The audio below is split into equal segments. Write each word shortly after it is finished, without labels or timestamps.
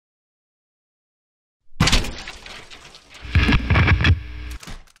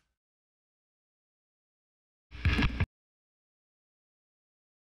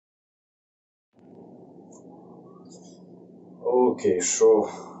Okay, so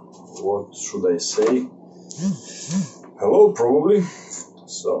what should I say? Hello, probably.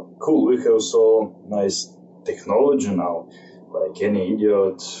 So cool, we have so nice technology now. Like any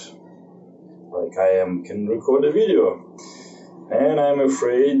idiot, like I am, can record a video. And I'm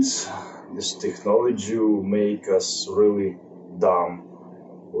afraid this technology will make us really dumb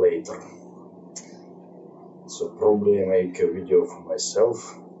later. So probably I make a video for myself,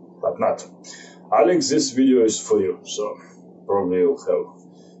 but not. Alex, this video is for you, so probably you'll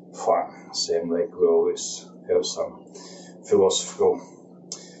have fun. Same like we always have some philosophical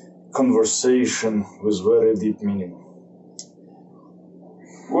conversation with very deep meaning.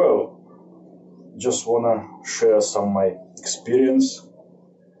 Well, just wanna share some of my experience.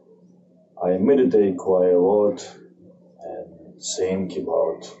 I meditate quite a lot and think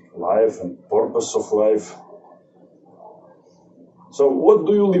about life and purpose of life. So what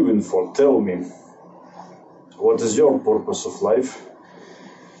do you live in for? Tell me. What is your purpose of life?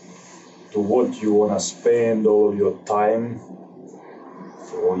 To what you wanna spend all of your time,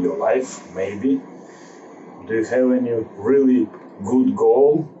 all your life, maybe? Do you have any really good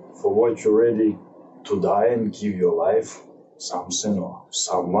goal for what you're ready to die and give your life? Something or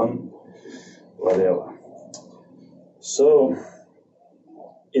someone, whatever. So,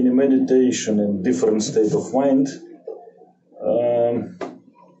 in a meditation and different state of mind,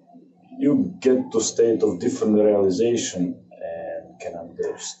 you get to state of different realization and can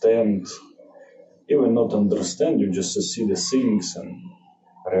understand, even not understand, you just see the things and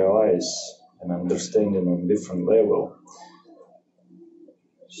realize and understanding on different level.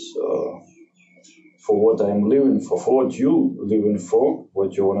 So, for what I'm living for what you living for,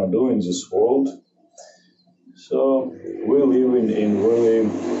 what you wanna do in this world. So, we're living in really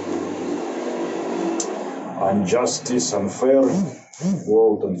injustice, unfair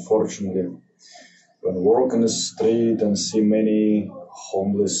world, unfortunately. When walk in the street and see many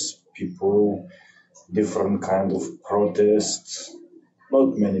homeless people, different kind of protests,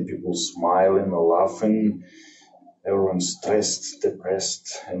 not many people smiling or laughing, everyone's stressed,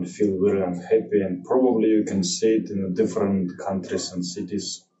 depressed, and feel very unhappy, and probably you can see it in different countries and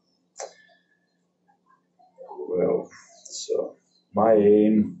cities. Well, so my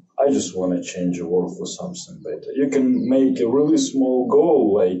aim, I just want to change the world for something better. You can make a really small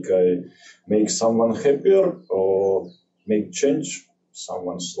goal, like make someone happier or make change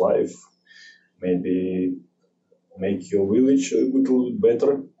someone's life. Maybe make your village a little bit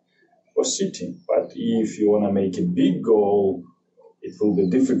better or city. But if you want to make a big goal, it will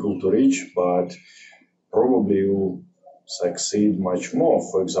be difficult to reach, but probably you succeed much more.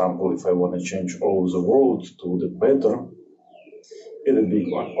 For example, if I want to change all the world to the better, it's a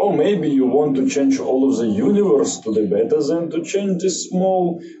big one. Or maybe you want to change all of the universe to the better than to change this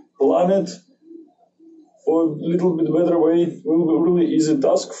small planet for a little bit better way. It will be a really easy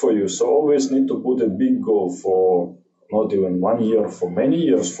task for you. So always need to put a big goal for not even 1 year, for many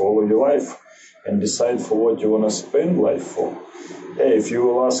years, for all of your life, and decide for what you want to spend life for. Hey, if you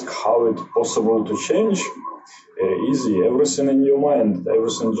will ask how it's possible to change, easy, everything in your mind,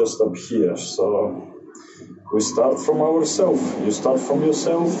 everything just up here. So we start from ourselves. You start from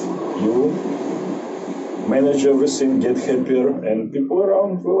yourself, you manage everything, get happier, and people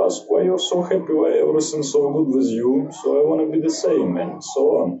around will ask why you're so happy, why everything's so good with you, so I want to be the same, and so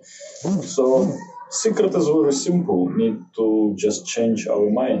on. So secret is very simple. Need to just change our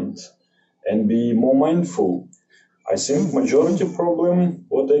mind and be more mindful. I think majority problem,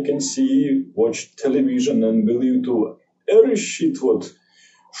 what I can see, watch television and believe to every shit what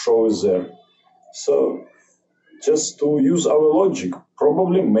shows there. So just to use our logic.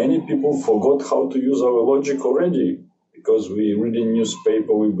 Probably many people forgot how to use our logic already, because we read in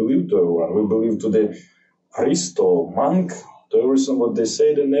newspaper, we believe to everyone. We believe to the priest or monk, to everything what they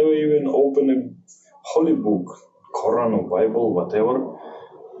say. They never even open a holy book, Quran or Bible, whatever.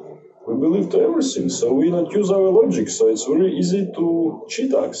 We believe to everything, so we not use our logic. So it's very easy to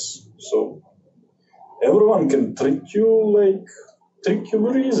cheat us. So everyone can trick you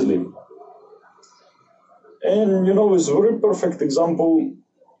very easily. And it's a very perfect example,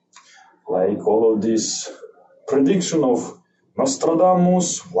 like all of this prediction of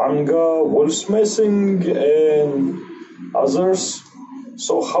Nostradamus, Wanga, Wolfsmessing, and others.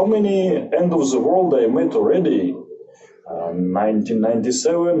 So how many end of the world I met already?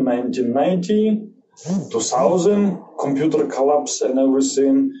 1997, 1990, 2000, computer collapse and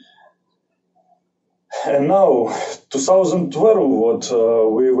everything. And now, 2012, what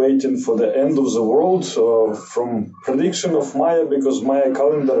we're waiting for the end of the world from prediction of Maya, because Maya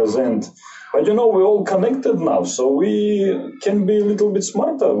calendar is end. But we're all connected now, so we can be a little bit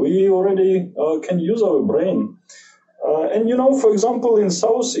smarter. We already can use our brain. And for example, in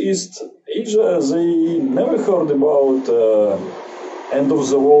Southeast Asia, they never heard about end of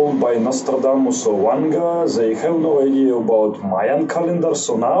the world by Nostradamus or Wanga. They have no idea about Mayan calendar.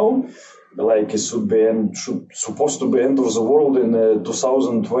 So now, like it should supposed to be end of the world in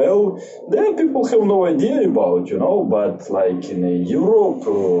 2012. There people have no idea about, but like in Europe,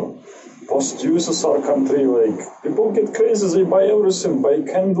 post-USSR country, like people get crazy, they buy everything, buy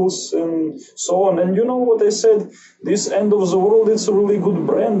candles and so on. And you know what I said? This end of the world, it's a really good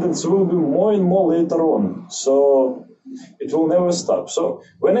brand. It will be more and more later on. So it will never stop. So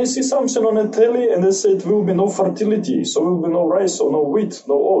when I see something on a telly and they say it will be no fertility, so will be no rice or no wheat,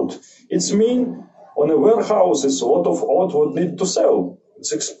 no oat, it's mean on a warehouse it's a lot of oat what need to sell.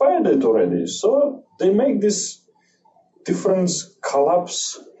 It's expired already. So they make this different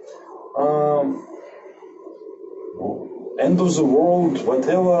collapse, end of the world,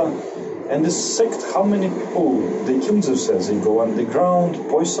 whatever. And this sect, how many people they kill themselves? They go underground,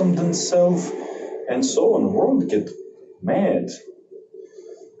 poison themselves, and so on. The world get mad.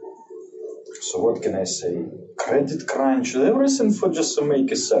 So what can I say? Credit crunch, everything for just to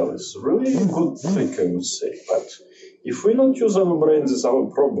make a sell. It's really a good trick, I would say. But if we not use our brains, it's our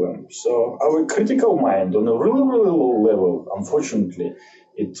problem. So our critical mind on a really, really low level, unfortunately,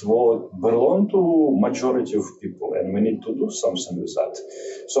 it will belong to majority of people, and we need to do something with that.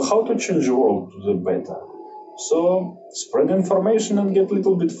 So how to change the world to the better? So spread information and get a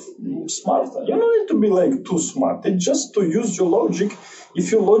little bit smarter. You don't need to be like too smart. It's just to use your logic.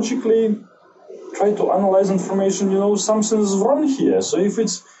 If you logically try to analyze information, something is wrong here. So if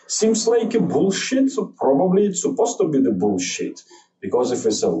it seems like a bullshit, so probably it's supposed to be the bullshit. Because if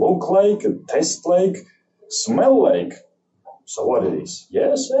it's a look like, a taste like, smell like, so what it is?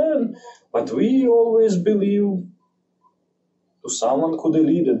 Yes, but we always believe to someone who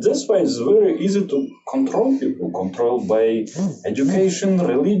lead it. That's why it's very easy to control people, controlled by education,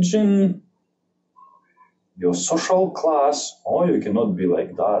 religion, your social class. Oh, you cannot be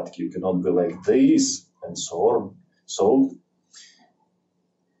like that, you cannot be like this, and so on. So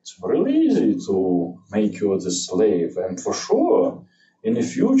it's really easy to make you the slave, and for sure, in the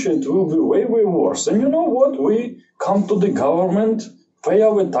future it will be way, way worse. And you know what? We come to the government, pay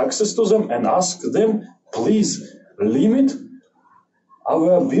our taxes to them, and ask them, please limit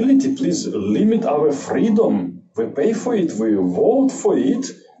our ability, please limit our freedom. We pay for it, we vote for it,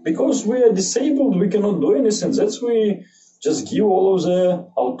 because we are disabled, we cannot do anything. That's we just give all of the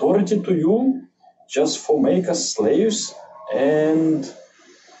authority to you, just for make us slaves and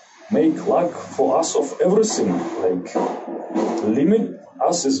make luck for us of everything. Like limit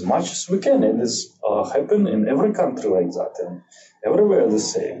us as much as we can, and it's happen in every country like that, and everywhere the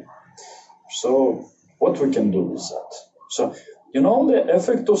same. So what we can do with that? So the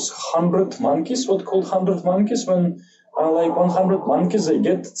effect of 100 monkeys, what called 100 monkeys, when like 100 monkeys, they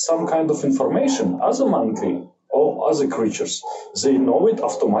get some kind of information. Other monkey or other creatures, they know it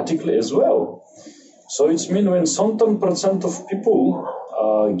automatically as well. So it's mean when certain percent of people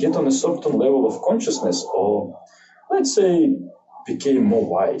get on a certain level of consciousness, or let's say became more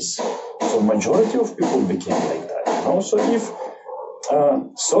wise. So majority of people became like that. So if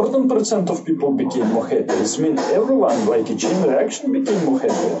certain percent of people became more happy, it means everyone, like a chain reaction, became more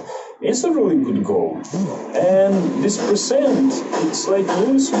happy. It's a really good goal. And this percent, it's like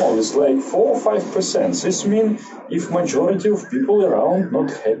really small. It's like 4 or 5%. This means if majority of people around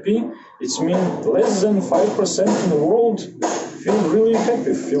not happy, it means less than 5% in the world feel really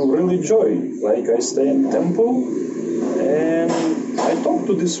happy, feel really joy. Like I stay in temple and I talk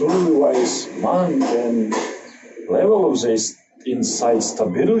to this really wise monk, and level of this inside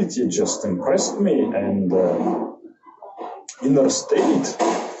stability just impressed me, and inner state,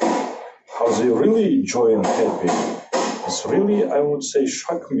 how they really joy and happy. It's really, I would say,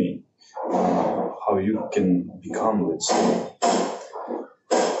 shocked me how you can become, let's say.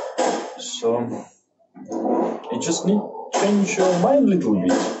 So you just need to change your mind a little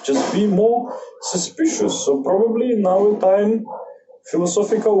bit, just be more suspicious. So probably in our time,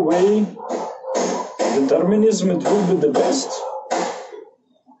 philosophical way, determinism, it will be the best.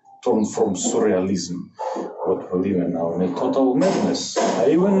 Turn from surrealism, what we live in now, in a total madness.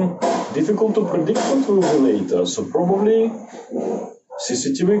 Even difficult to predict what will be later. So probably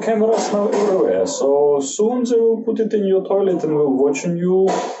CCTV cameras now everywhere. So soon they will put it in your toilet and will watch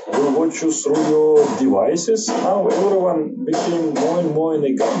you through your devices. Now everyone became more and more in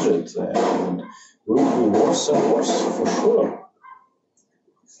a gadget, and will be worse and worse for sure.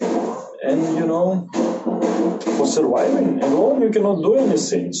 And for surviving alone, you cannot do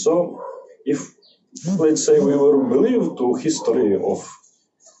anything. So if, let's say, we will believe to history of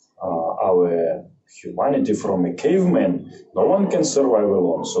our humanity from a caveman. No one can survive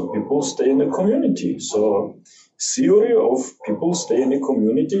alone, so people stay in a community. So theory of people stay in a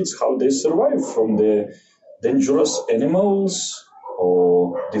community, it's how they survive from the dangerous animals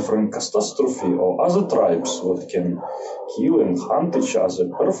or different catastrophe or other tribes what can kill and hunt each other.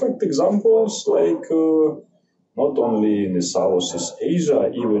 Perfect examples like not only in the Southeast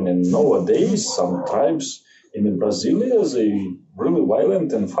Asia, even in nowadays, some tribes in Brasilia, they really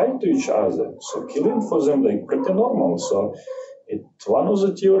violent and fight to each other. So killing for them like pretty normal. So it's one of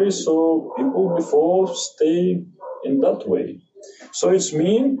the theories. So people before stay in that way. So it's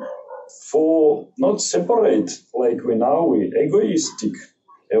mean for not separate like we now, we egoistic.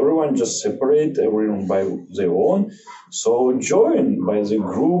 Everyone just separate, everyone by their own. So join by the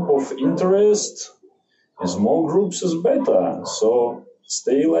group of interest. Small groups is better. So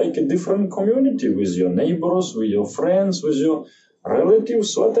stay like a different community with your neighbors, with your friends, with your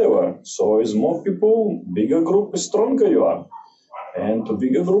relatives, whatever. So as more people, bigger group, stronger you are. And to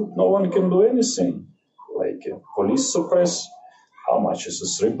bigger group, no one can do anything. Like police suppress, how much is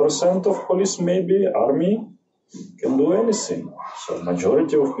it? 3% of police, maybe, army can do anything. So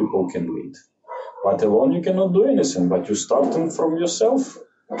majority of people can lead. But alone you cannot do anything, but you starting from yourself.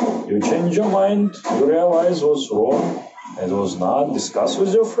 You change your mind, you realize what's wrong, and what's not, discuss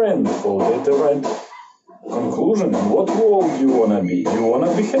with your friend, will get the right conclusion. In what world do you want to be? Do you want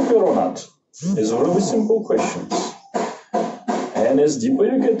to be happy or not? It's really simple questions. And as deeper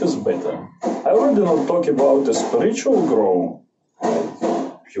you get, is better. I already not talk about the spiritual growth.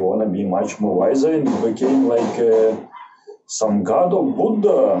 If you want to be much more wiser and became like some god or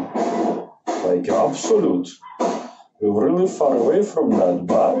Buddha, like absolute. We're really far away from that,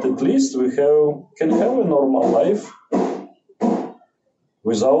 but at least we can have a normal life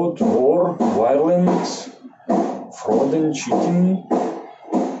without war, violence, fraud and cheating.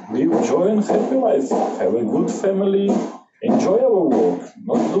 Live joy and happy life. Have a good family. Enjoy our work.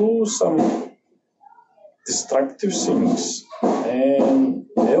 Not do some destructive things. And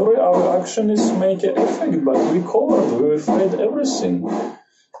every our action is make an effect, but we covered, we afraid everything.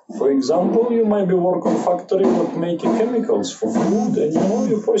 For example, you might be work on factory that make chemicals for food, and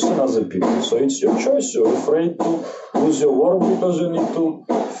you poison other people. So it's your choice. You're afraid to lose your work because you need to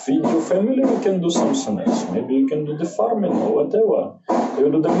feed your family. You can do something else. Maybe you can do the farming or whatever. You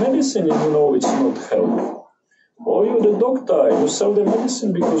do the medicine and you know it's not help. Or you're the doctor. You sell the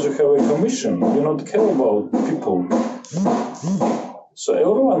medicine because you have a commission. You don't care about people. So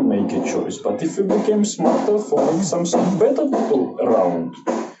everyone make a choice. But if you became smarter for make something better to do around,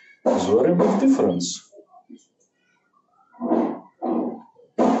 it's a very big difference.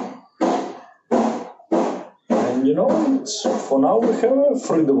 And for now we have a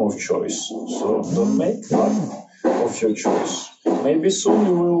freedom of choice. So don't make fun of your choice. Maybe soon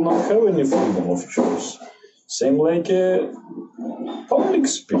you will not have any freedom of choice. Same like a public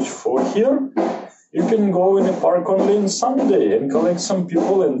speech. For here, you can go in a park only on Sunday and collect some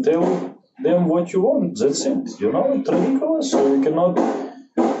people and tell them what you want. That's it. It's ridiculous. So you cannot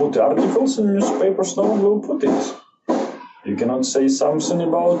put articles in newspapers, no one will put it. You cannot say something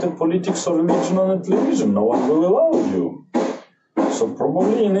about the politics or religion on the television, no one will allow you. So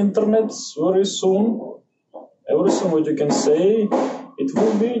probably in internet very soon, everything what you can say, it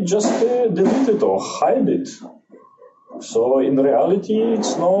will be just deleted or hide it. So in reality,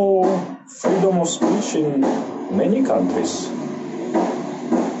 it's no freedom of speech in many countries.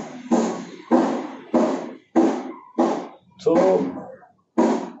 So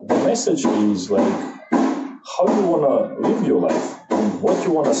the message is like how you want to live your life, and what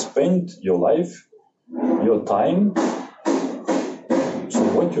you want to spend your life, your time, so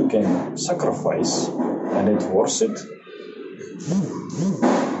what you can sacrifice, and it's worth it.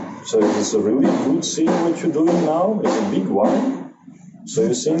 So it is a really good thing what you're doing now, it's a big one. So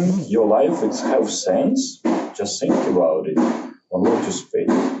you think your life it have sense, just think about it, on what you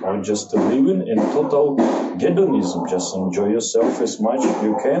spend, or just living in total hedonism, just enjoy yourself as much as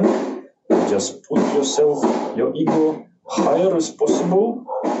you can. Just put yourself, your ego, higher as possible.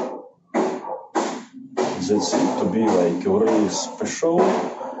 That's it, to be like really special,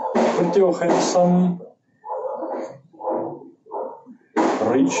 pretty or handsome,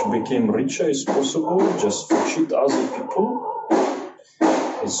 rich, became richer as possible, just to cheat other people.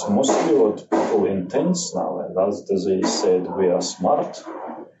 It's mostly what people intend now, and as they said, we are smart.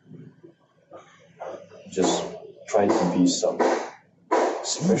 Just try to be some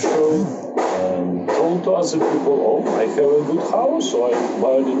special and told to other people, oh, I have a good house, or I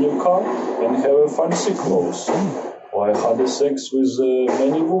buy a new car and have a fancy clothes, or I had a sex with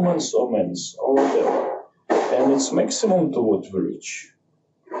many women or men, or whatever. And it's maximum to what we reach.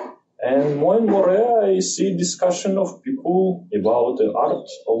 And more I see discussion of people about the art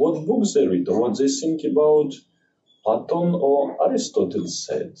or what books they read or what they think about Plato or Aristotle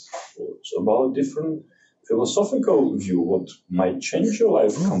said. It's about different philosophical view, what might change your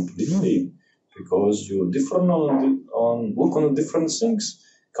life completely because you different on look on different things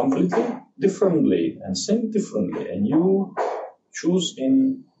completely differently and think differently, and you choose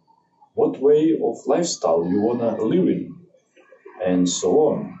in what way of lifestyle you wanna live in, and so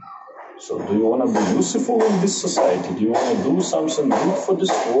on. So do you want to be useful in this society? Do you want to do something good for this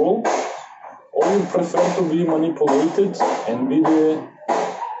world? Or you prefer to be manipulated and be the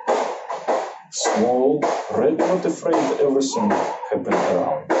small red, not afraid everything happen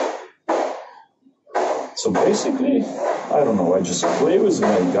around? So basically, I don't know, I just play with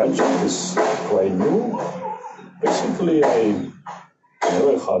my gadget, this quite new. Basically, I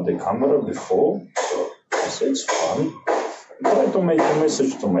never had a camera before, so I say it's fun. Try to make a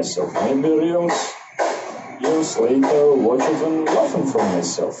message to myself. Maybe years later, watch it and laughing from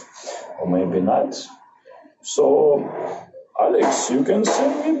myself. Or maybe not. So, Alex, you can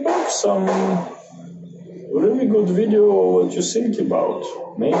send me back some really good video of what you think about.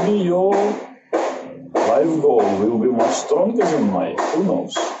 Maybe your life goal will be much stronger than mine. Who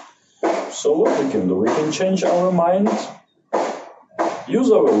knows? So what we can do? We can change our mind, use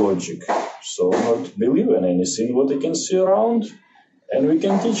our logic. So not believe in anything what we can see around, and we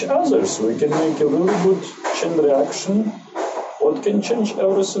can teach others. We can make a really good chain reaction what can change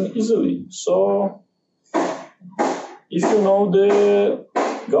everything easily. So if you know the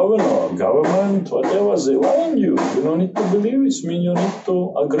governor, government, whatever, they lie on you. You don't need to believe it. Means you need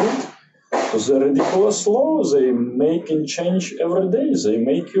to agree to the ridiculous law they make and change every day. They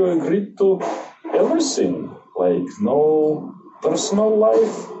make you agree to everything, like no personal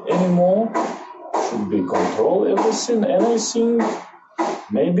life anymore, should be control everything, and I think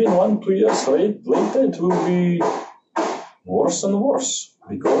maybe in 1-2 years later it will be worse and worse,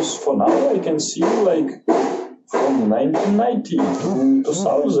 because for now I can see like from 1990 to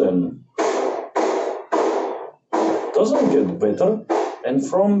 2000 it doesn't get better, and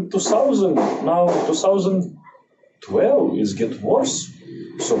from 2000 now 2012 it gets worse,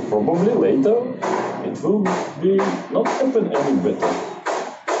 so probably later it will be not happen any better.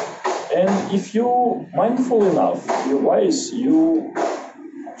 And if you mindful enough, you wise, you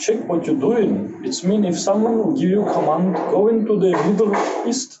check what you're doing. It's mean if someone will give you command, go into the Middle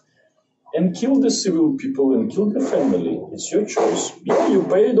East and kill the civil people and kill the family. It's your choice. Yeah, you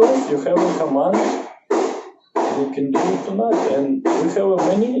pay it off, you have a command, you can do it or not. And we have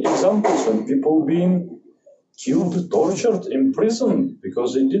many examples when people being killed, tortured, imprisoned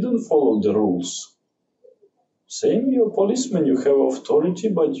because they didn't follow the rules. Same, you're a policeman, you have authority,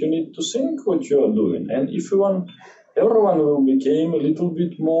 but you need to think what you are doing. And if you want, everyone will become a little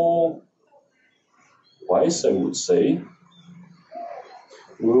bit more wise, I would say.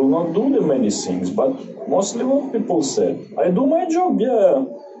 We will not do the many things, but mostly what people said. I do my job, yeah.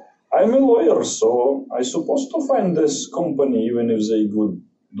 I'm a lawyer, so I'm supposed to find this company even if they could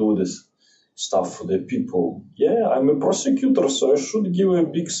do this stuff for the people. Yeah, I'm a prosecutor, so I should give a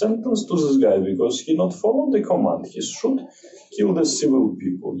big sentence to this guy because he not followed the command. He should kill the civil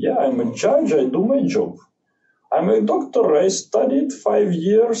people. Yeah, I'm a judge, I do my job. I'm a doctor, I studied 5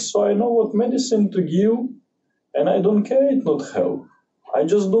 years, so I know what medicine to give, and I don't care it not help. I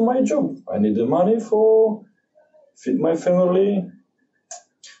just do my job. I need the money for feed my family.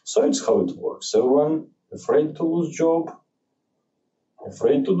 So it's how it works. Everyone afraid to lose job,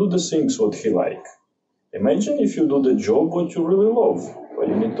 afraid to do the things what he like. Imagine if you do the job what you really love, but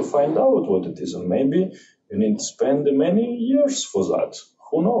you need to find out what it is, and maybe you need to spend many years for that.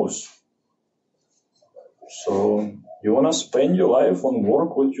 Who knows? So you wanna spend your life on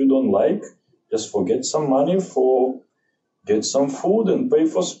work what you don't like, just for get some money for get some food and pay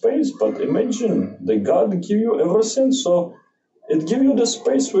for space. But imagine the God give you everything, so it give you the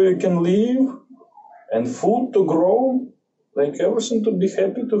space where you can live and food to grow, like everything to be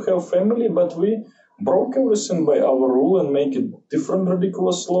happy, to have family, but we broke everything by our rule and make a different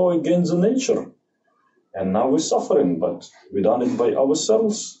ridiculous law against the nature. And now we're suffering, but we done it by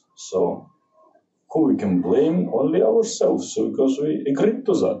ourselves. So who we can blame? Only ourselves, so because we agreed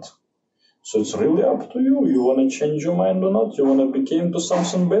to that. So it's really up to you. You want to change your mind or not? You want to become to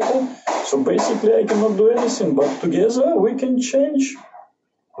something better? So basically I cannot do anything, but together we can change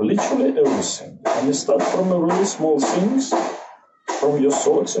literally everything. And you start from a really small things, from your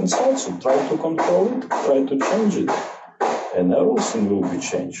thoughts inside. So try to control it, try to change it. And everything will be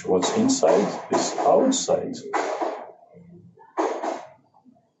changed. What's inside is outside.